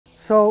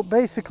So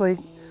basically,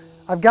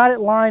 I've got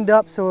it lined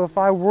up so if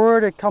I were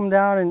to come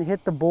down and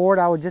hit the board,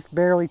 I would just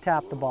barely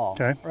tap the ball,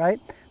 okay. right?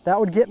 That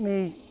would get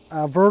me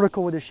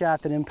vertical with the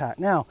shaft and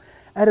impact. Now,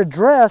 at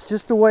address,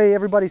 just the way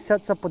everybody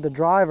sets up with the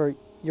driver,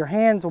 your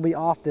hands will be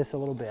off this a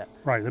little bit.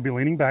 Right, they'll be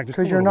leaning back just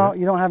a little Because bit.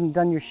 you haven't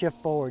done your shift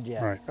forward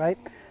yet, Right. right?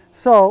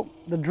 So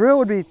the drill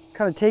would be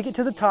kind of take it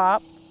to the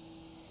top,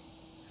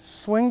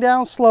 swing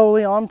down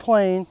slowly on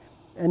plane,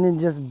 and then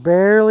just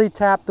barely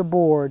tap the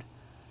board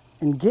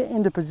and get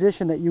into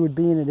position that you would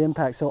be in at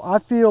impact. So I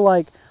feel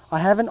like I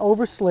haven't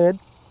overslid.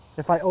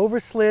 If I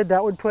overslid,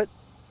 that would put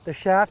the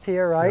shaft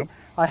here, right? Yep.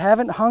 I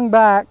haven't hung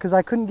back because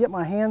I couldn't get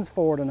my hands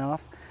forward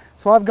enough.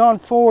 So I've gone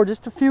forward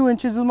just a few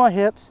inches with my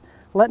hips,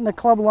 letting the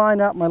club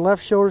line up. My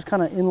left shoulder's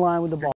kind of in line with the ball.